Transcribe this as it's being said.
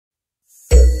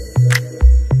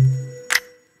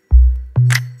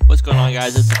on,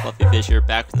 guys? It's the Fluffy Fish here,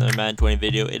 back with another Madden 20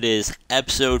 video. It is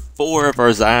episode 4 of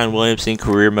our Zion Williamson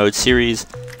career mode series,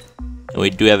 and we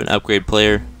do have an upgrade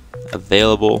player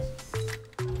available.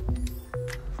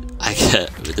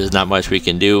 There's not much we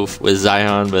can do with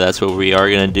Zion, but that's what we are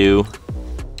gonna do.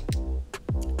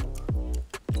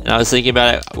 And I was thinking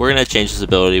about it. We're gonna change his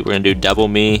ability. We're gonna do double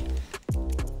me.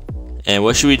 And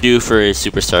what should we do for his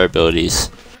superstar abilities?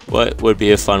 What would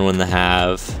be a fun one to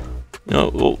have? You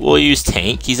know, we'll use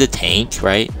tank. He's a tank,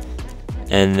 right?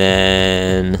 And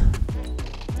then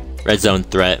red zone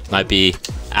threat might be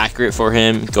accurate for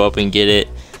him. Go up and get it.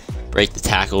 Break the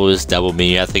tackles. Double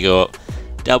me. You have to go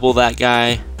double that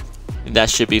guy.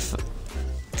 That should be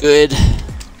good.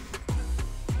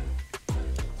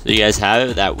 So you guys have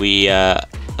it that we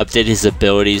updated his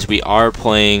abilities. We are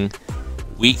playing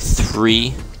week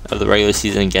 3 of the regular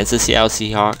season against the Seattle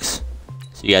Seahawks.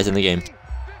 See you guys in the game.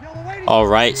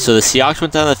 Alright, so the Seahawks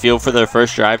went down the field for their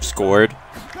first drive, scored.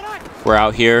 We're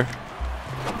out here.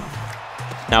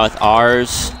 Now with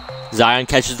ours, Zion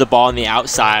catches the ball on the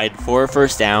outside for a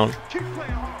first down.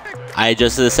 I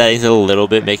adjusted the settings a little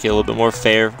bit, make it a little bit more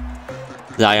fair.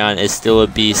 Zion is still a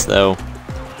beast though.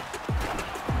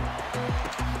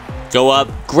 Go up,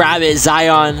 grab it,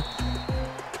 Zion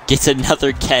gets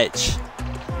another catch.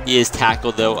 He is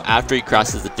tackled though after he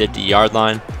crosses the 50-yard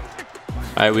line.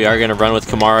 Alright, we are going to run with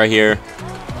Kamara here.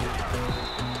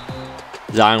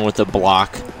 Zion with the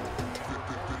block.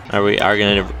 Alright, we are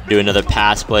going to do another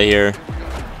pass play here.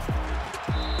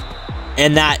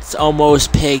 And that's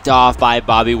almost picked off by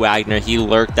Bobby Wagner. He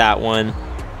lurked that one.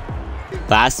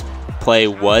 Last play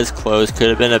was close. Could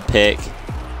have been a pick.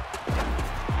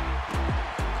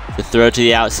 The throw to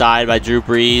the outside by Drew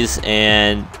Brees.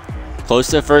 And close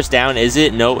to first down. Is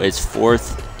it? No, it's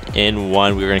 4th and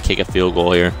 1. We're going to kick a field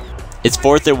goal here. It's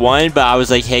 4th and 1, but I was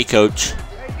like, hey, coach,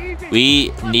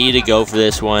 we need to go for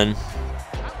this one.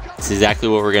 That's exactly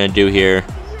what we're going to do here.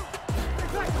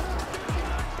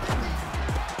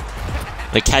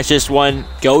 Gonna catch this one,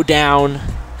 go down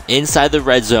inside the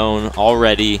red zone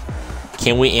already.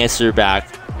 Can we answer back?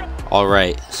 All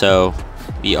right, so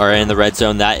we are in the red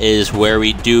zone. That is where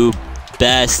we do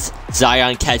best.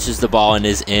 Zion catches the ball and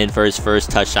is in for his first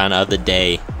touchdown of the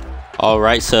day.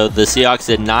 Alright, so the Seahawks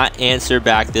did not answer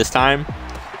back this time.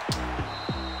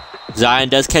 Zion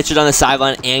does catch it on the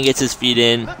sideline and gets his feet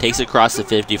in. Takes it across the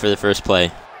 50 for the first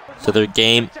play. So their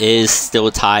game is still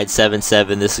tied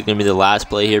 7-7. This is going to be the last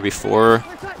play here before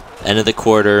the end of the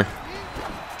quarter.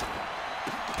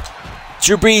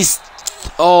 Drew Brees.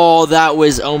 Oh, that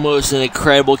was almost an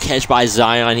incredible catch by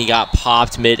Zion. He got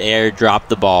popped mid-air, dropped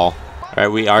the ball.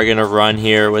 Alright, we are going to run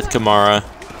here with Kamara.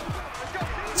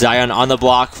 Zion on the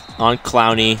block on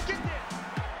Clowney.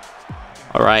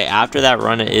 Alright, after that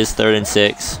run, it is 3rd and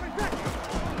 6.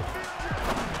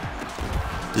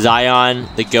 Zion,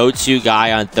 the go-to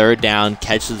guy on 3rd down,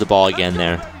 catches the ball again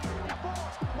there.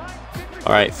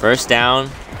 Alright, first down.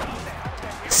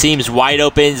 Seems wide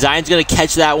open. Zion's going to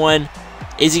catch that one.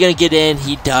 Is he going to get in?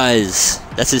 He does.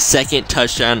 That's his 2nd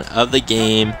touchdown of the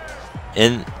game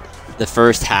in the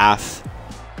first half.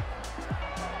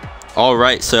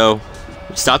 Alright, so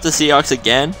we stop the Seahawks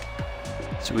again.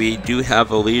 So we do have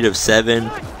a lead of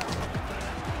 7.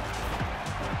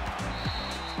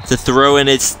 The throw in,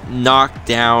 it's knocked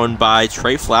down by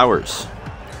Trey Flowers.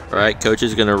 Alright, coach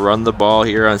is going to run the ball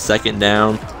here on 2nd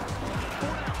down.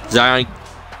 Zion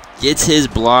gets his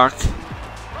block.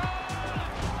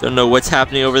 Don't know what's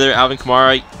happening over there. Alvin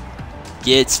Kamara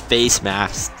gets face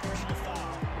masked.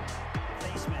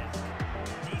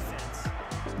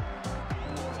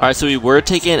 Alright, so we were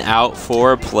taken out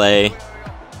for a play.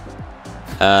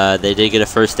 They did get a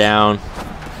first down.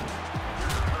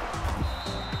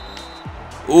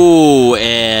 Ooh,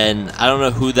 and I don't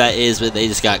know who that is, but they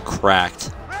just got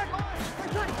cracked.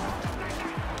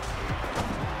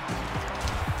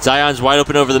 Zion's wide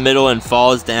open over the middle and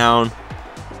falls down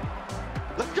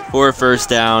for a first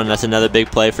down. That's another big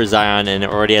play for Zion, and it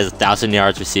already has 1,000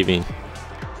 yards receiving.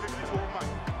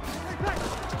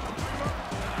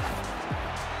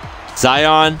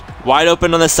 Zion, wide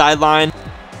open on the sideline.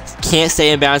 Can't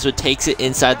stay in bounds, but takes it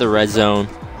inside the red zone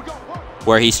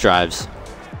where he strives.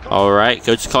 Alright,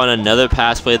 coach is calling another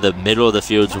pass play. The middle of the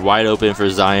field's wide open for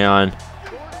Zion.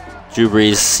 Drew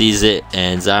Brees sees it,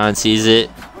 and Zion sees it.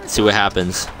 Let's see what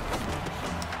happens.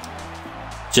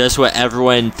 Just what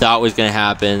everyone thought was going to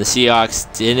happen. The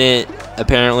Seahawks didn't,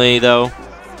 apparently, though.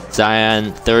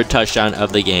 Zion, 3rd touchdown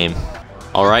of the game.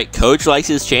 Alright, coach likes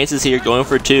his chances here, going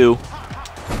for 2.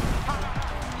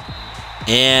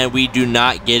 And we do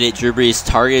not get it. Drew Brees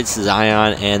targets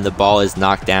Zion, and the ball is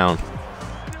knocked down.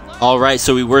 Alright,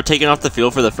 so we were taken off the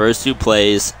field for the first 2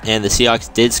 plays, and the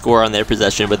Seahawks did score on their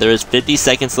possession, but there is 50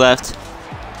 seconds left.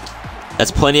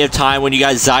 That's plenty of time when you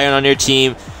got Zion on your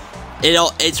team.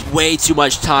 It's way too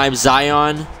much time.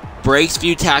 Zion breaks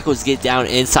few tackles, get down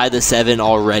inside the 7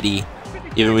 already.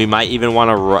 We might even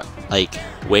want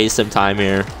to waste some time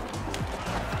here.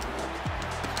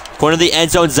 Corner of the end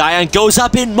zone, Zion goes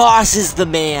up and mosses the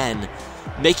man,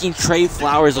 making Trey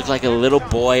Flowers look like a little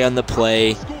boy on the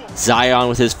play. Zion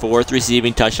with his 4th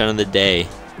receiving touchdown of the day.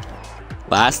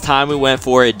 Last time we went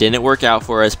for it, didn't work out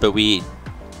for us, but we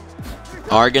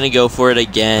are going to go for it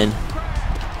again.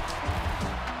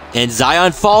 And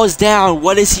Zion falls down.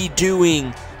 What is he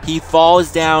doing? He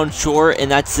falls down short,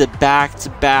 and that's a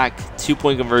back-to-back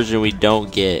 2-point conversion we don't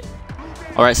get.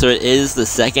 Alright, so it is the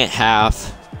second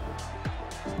half.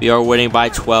 We are winning by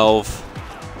 12.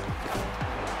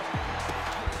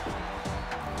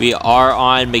 We are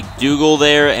on McDougal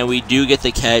there, and we do get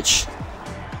the catch.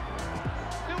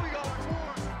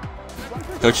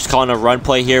 Coach is calling a run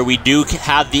play here. We do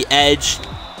have the edge.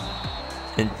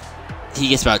 And he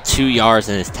gets about 2 yards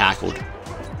and is tackled.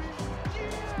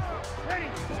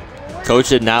 Coach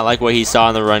did not like what he saw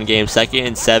in the run game. 2nd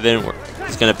and 7.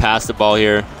 He's going to pass the ball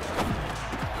here.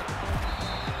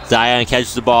 Zion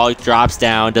catches the ball, drops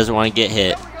down, doesn't want to get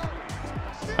hit.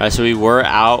 Alright, so we were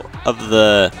out of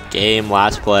the game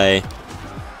last play.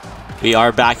 We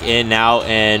are back in now,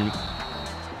 and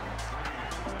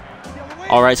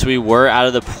alright, so we were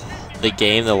out of the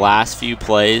game the last few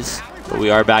plays, but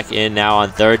we are back in now on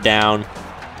 3rd down.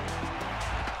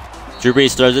 Drew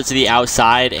Brees throws it to the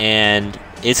outside, and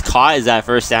it's caught. Is that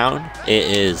 1st down?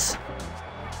 It is.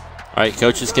 Alright,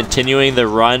 coach is continuing the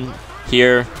run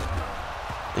here,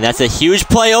 and that's a huge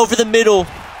play over the middle.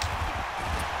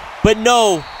 But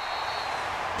no,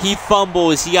 he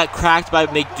fumbles. He got cracked by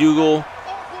McDougal,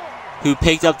 who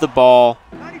picked up the ball.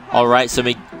 All right, so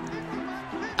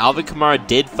Alvin Kamara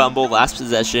did fumble last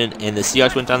possession, and the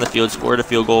Seahawks went down the field, scored a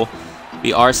field goal.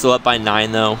 We are still up by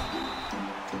 9, though.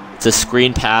 It's a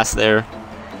screen pass there.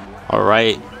 All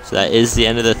right, so that is the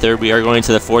end of the 3rd. We are going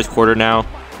to the 4th quarter now.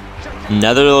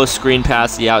 Another little screen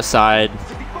pass to the outside.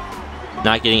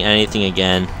 Not getting anything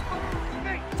again.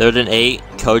 3rd and 8.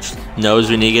 Coach knows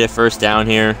we need to get a 1st down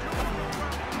here.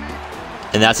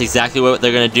 And that's exactly what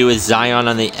they're going to do with Zion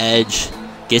on the edge.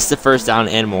 Gets the 1st down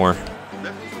and more.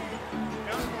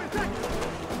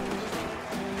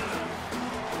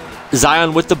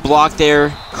 Zion with the block there.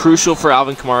 Crucial for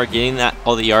Alvin Kamara getting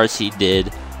all the yards he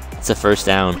did. It's a 1st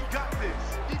down.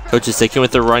 Coach is sticking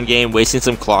with the run game, wasting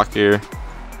some clock here.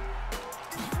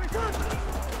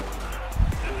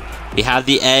 We have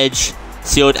the edge.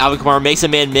 Sealed. Alvin Kamara makes a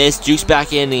man miss. Jukes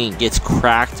back in and gets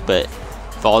cracked, but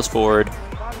falls forward.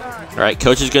 Alright,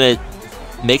 coach is going to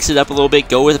mix it up a little bit.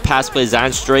 Go with a pass play.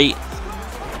 Zion straight.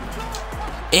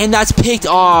 And that's picked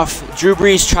off. Drew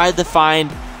Brees tried to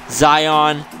find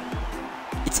Zion.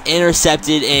 It's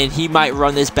intercepted, and he might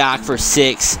run this back for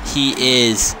 6. He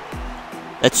is.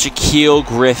 That's Shaquille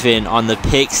Griffin on the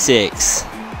pick 6.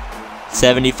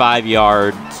 75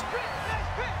 yards.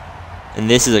 And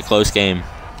this is a close game.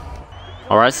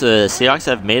 Alright, so the Seahawks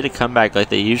have made a comeback like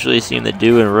they usually seem to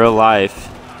do in real life.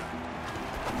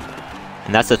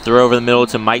 And that's a throw over the middle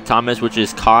to Mike Thomas, which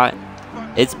is caught.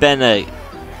 It's been a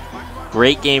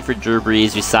great game for Drew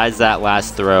Brees besides that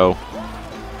last throw.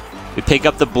 We pick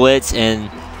up the blitz, and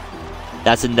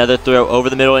that's another throw over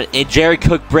the middle. And Jared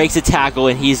Cook breaks a tackle,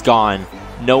 and he's gone.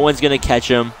 No one's going to catch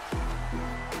him.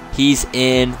 He's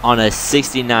in on a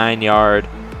 69-yard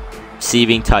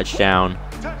receiving touchdown.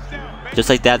 Just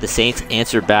like that, the Saints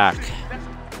answer back.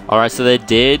 Alright, so they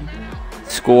did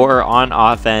score on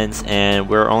offense, and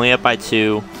we're only up by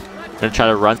 2. Going to try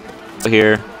to run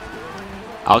here.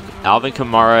 Alvin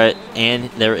Kamara, and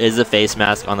there is a face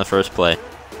mask on the first play.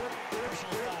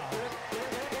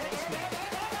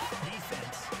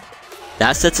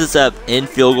 That sets us up in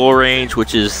field goal range,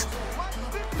 which is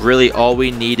really all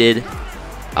we needed.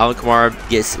 Alvin Kamara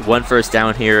gets 1 first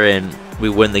down here, and we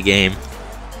win the game.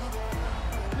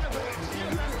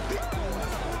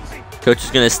 Coach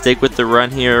is going to stick with the run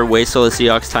here, waste all the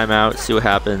Seahawks timeout, see what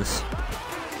happens.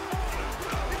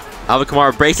 Alvin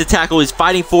Kamara breaks the tackle, he's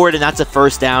fighting for it, and that's a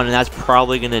 1st down, and that's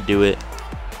probably going to do it.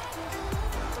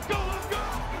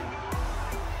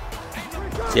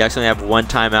 Seahawks only have 1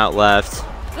 timeout left.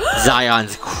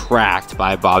 Zion's cracked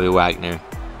by Bobby Wagner.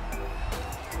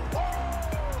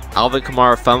 Alvin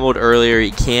Kamara fumbled earlier, he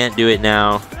can't do it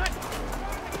now.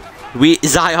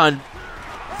 Zion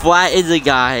flattens the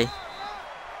guy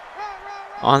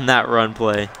on that run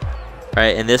play.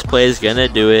 Alright, and this play is going to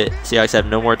do it. Seahawks have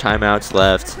no more timeouts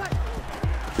left.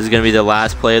 This is going to be the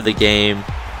last play of the game.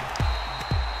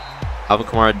 Alvin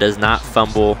Kamara does not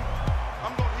fumble.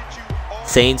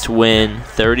 Saints win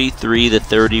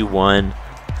 33-31.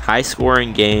 High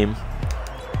scoring game.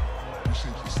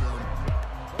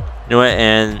 You know what?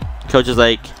 And coach is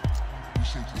like,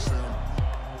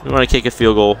 we want to kick a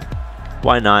field goal.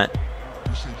 Why not?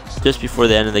 Just before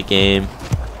the end of the game.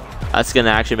 That's going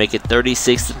to actually make it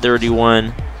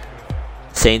 36-31.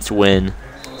 Saints win.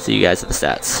 See you guys at the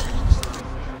stats.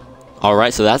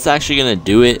 Alright, so that's actually going to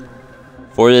do it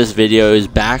for this video. It was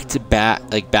back to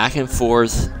back, like back and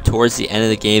forth towards the end of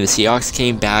the game. The Seahawks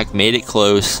came back, made it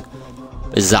close.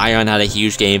 Zion had a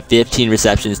huge game. 15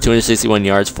 receptions, 261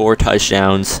 yards, 4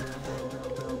 touchdowns.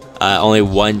 Only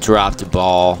 1 dropped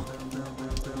ball.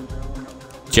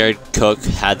 Jared Cook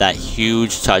had that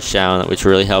huge touchdown, which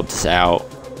really helped us out.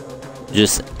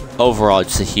 Just overall,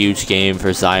 just a huge game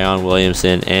for Zion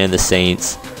Williamson and the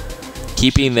Saints,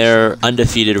 keeping their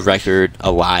undefeated record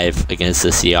alive against the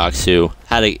Seahawks, who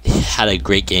had a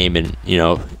great game and, you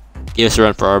know, gave us a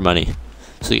run for our money.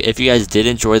 So if you guys did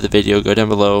enjoy the video, go down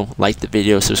below, like the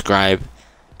video, subscribe.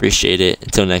 Appreciate it.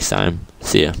 Until next time,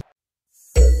 see ya.